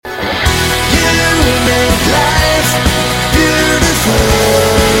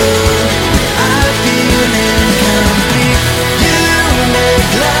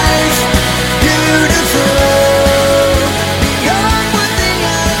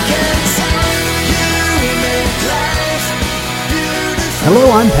Hello,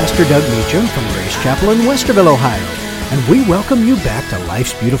 I'm Pastor Doug Meacham from Grace Chapel in Westerville, Ohio, and we welcome you back to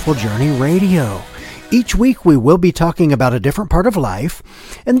Life's Beautiful Journey Radio. Each week we will be talking about a different part of life,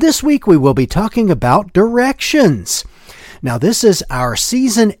 and this week we will be talking about directions. Now, this is our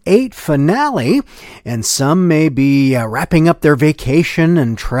Season 8 finale, and some may be wrapping up their vacation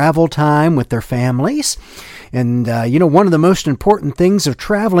and travel time with their families. And, one of the most important things of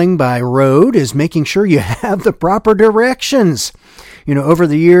traveling by road is making sure you have the proper directions. Over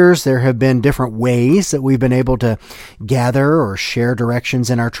the years, there have been different ways that we've been able to gather or share directions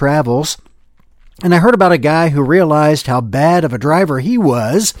in our travels. And I heard about a guy who realized how bad of a driver he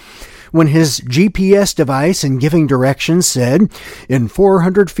was when his GPS device in giving directions said, "In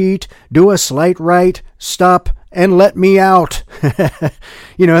 400 feet, do a slight right, stop, and let me out."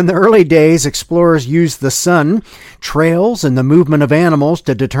 In the early days, explorers used the sun, trails, and the movement of animals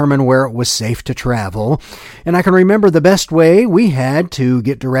to determine where it was safe to travel. And I can remember the best way we had to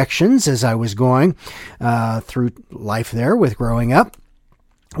get directions as I was going through life there with growing up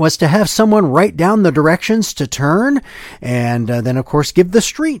was to have someone write down the directions to turn and then, of course, give the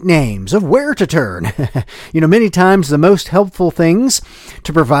street names of where to turn. Many times the most helpful things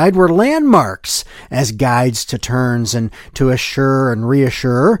to provide were landmarks as guides to turns and to assure and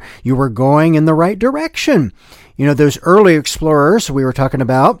reassure you were going in the right direction. Those early explorers we were talking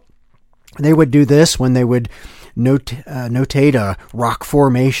about, they would do this when they would notate a rock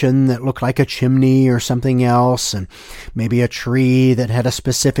formation that looked like a chimney or something else, and maybe a tree that had a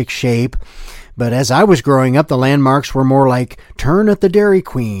specific shape. But as I was growing up, the landmarks were more like turn at the Dairy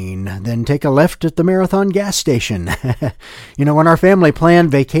Queen, then take a left at the Marathon gas station. When our family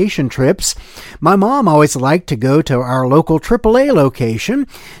planned vacation trips, my mom always liked to go to our local AAA location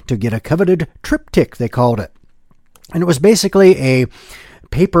to get a coveted triptych, they called it. And it was basically a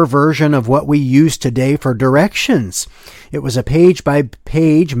paper version of what we use today for directions. It was a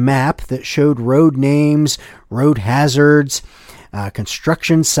page-by-page map that showed road names, road hazards,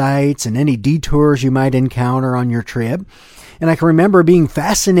 construction sites, and any detours you might encounter on your trip. And I can remember being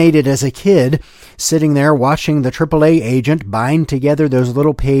fascinated as a kid, sitting there watching the AAA agent bind together those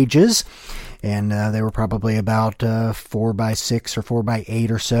little pages, and they were probably about 4x6 or 4x8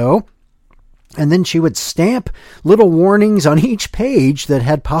 or so. And then she would stamp little warnings on each page that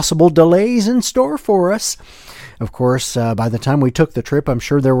had possible delays in store for us. Of course, by the time we took the trip, I'm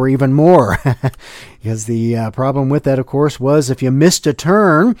sure there were even more. Because the problem with that, of course, was if you missed a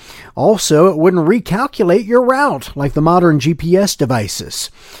turn, also it wouldn't recalculate your route like the modern GPS devices.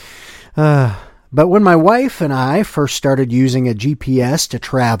 But when my wife and I first started using a GPS to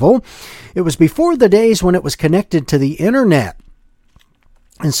travel, it was before the days when it was connected to the internet.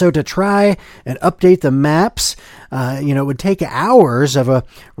 And so to try and update the maps, it would take hours of a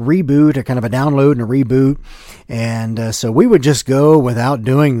reboot, a kind of a download and a reboot. And so we would just go without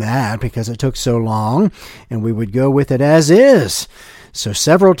doing that because it took so long, and we would go with it as is. So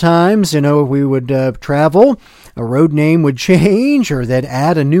several times, we would travel, a road name would change, or they'd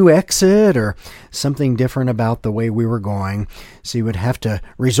add a new exit or something different about the way we were going. So you would have to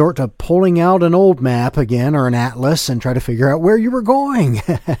resort to pulling out an old map again or an atlas and try to figure out where you were going.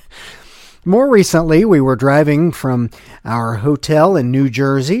 More recently, we were driving from our hotel in New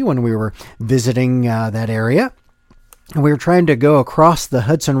Jersey when we were visiting that area. And we were trying to go across the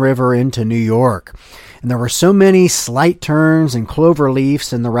Hudson River into New York. And there were so many slight turns and clover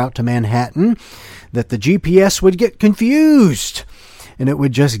leaves in the route to Manhattan that the GPS would get confused. And it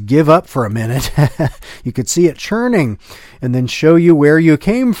would just give up for a minute. You could see it churning and then show you where you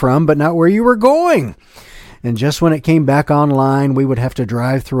came from, but not where you were going. And just when it came back online, we would have to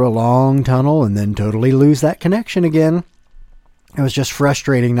drive through a long tunnel and then totally lose that connection again. It was just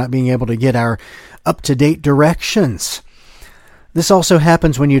frustrating not being able to get our up-to-date directions. This also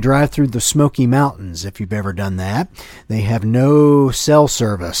happens when you drive through the Smoky Mountains, if you've ever done that. They have no cell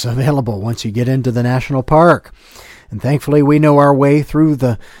service available once you get into the national park. And thankfully, we know our way through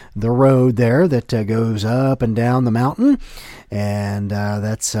the road there that goes up and down the mountain. And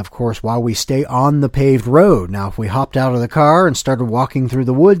that's, of course, why we stay on the paved road. Now, if we hopped out of the car and started walking through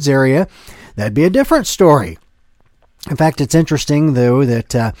the woods area, that'd be a different story. In fact, it's interesting, though,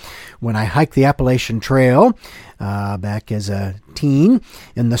 that when I hiked the Appalachian Trail back as a teen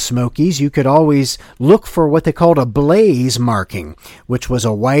in the Smokies, you could always look for what they called a blaze marking, which was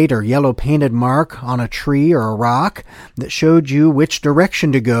a white or yellow painted mark on a tree or a rock that showed you which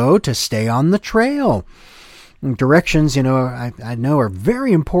direction to go to stay on the trail. And directions, I know are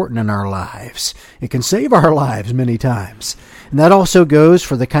very important in our lives. It can save our lives many times. And that also goes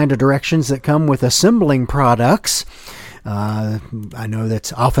for the kind of directions that come with assembling products. I know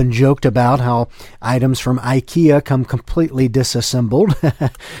that's often joked about how items from IKEA come completely disassembled,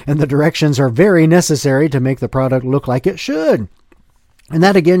 and the directions are very necessary to make the product look like it should. And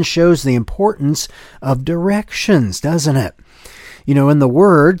that again shows the importance of directions, doesn't it? You know, in the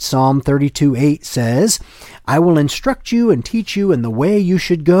Word, Psalm 32:8 says, I will instruct you and teach you in the way you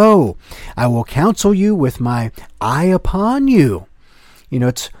should go. I will counsel you with my eye upon you. You know,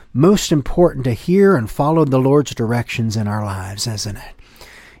 it's most important to hear and follow the Lord's directions in our lives, isn't it?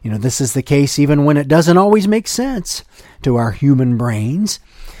 You know, this is the case even when it doesn't always make sense to our human brains.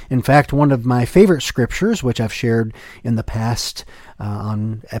 In fact, one of my favorite scriptures, which I've shared in the past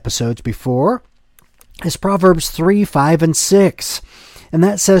on episodes before, is Proverbs 3, 5, and 6. And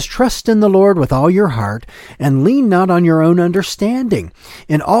that says, trust in the Lord with all your heart, and lean not on your own understanding.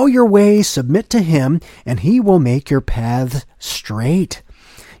 In all your ways submit to Him, and He will make your paths straight.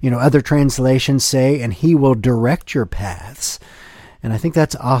 You know, other translations say, and He will direct your paths. And I think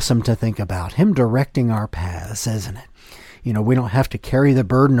that's awesome to think about, Him directing our paths, isn't it? You know, we don't have to carry the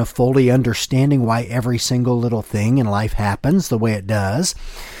burden of fully understanding why every single little thing in life happens the way it does.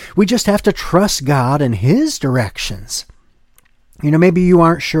 We just have to trust God and His directions. You know, maybe you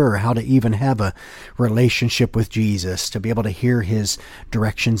aren't sure how to even have a relationship with Jesus, to be able to hear His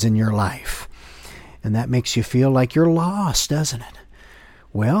directions in your life. And that makes you feel like you're lost, doesn't it?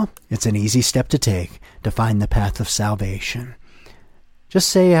 Well, it's an easy step to take to find the path of salvation. Just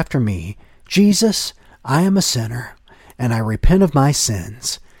say after me, Jesus, I am a sinner, and I repent of my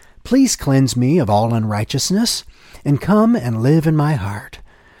sins. Please cleanse me of all unrighteousness, and come and live in my heart.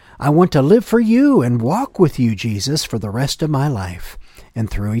 I want to live for you and walk with you, Jesus, for the rest of my life and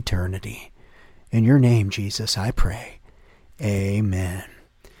through eternity. In your name, Jesus, I pray. Amen.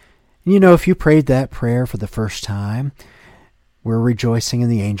 You know, if you prayed that prayer for the first time, we're rejoicing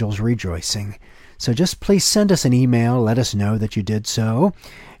and the angels rejoicing. So just please send us an email. Let us know that you did so.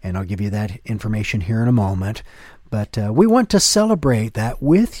 And I'll give you that information here in a moment. But we want to celebrate that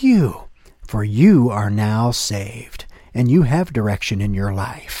with you. For you are now saved. And you have direction in your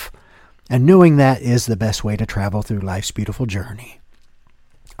life. And knowing that is the best way to travel through life's beautiful journey.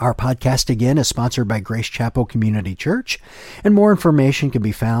 Our podcast, again, is sponsored by Grace Chapel Community Church, and more information can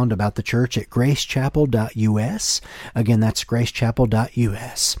be found about the church at gracechapel.us. Again, that's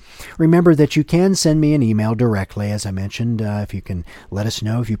gracechapel.us. Remember that you can send me an email directly, as I mentioned, if you can let us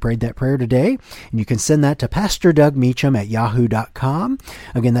know if you prayed that prayer today. And you can send that to Pastor Doug Meacham at yahoo.com.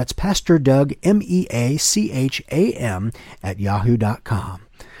 Again, that's Pastor Doug, Meacham, at yahoo.com.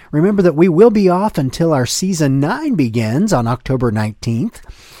 Remember that we will be off until our Season 9 begins on October 19th.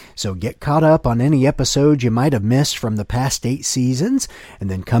 So get caught up on any episodes you might have missed from the past 8 seasons, and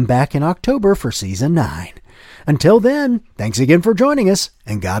then come back in October for Season 9. Until then, thanks again for joining us,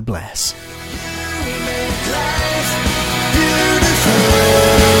 and God bless.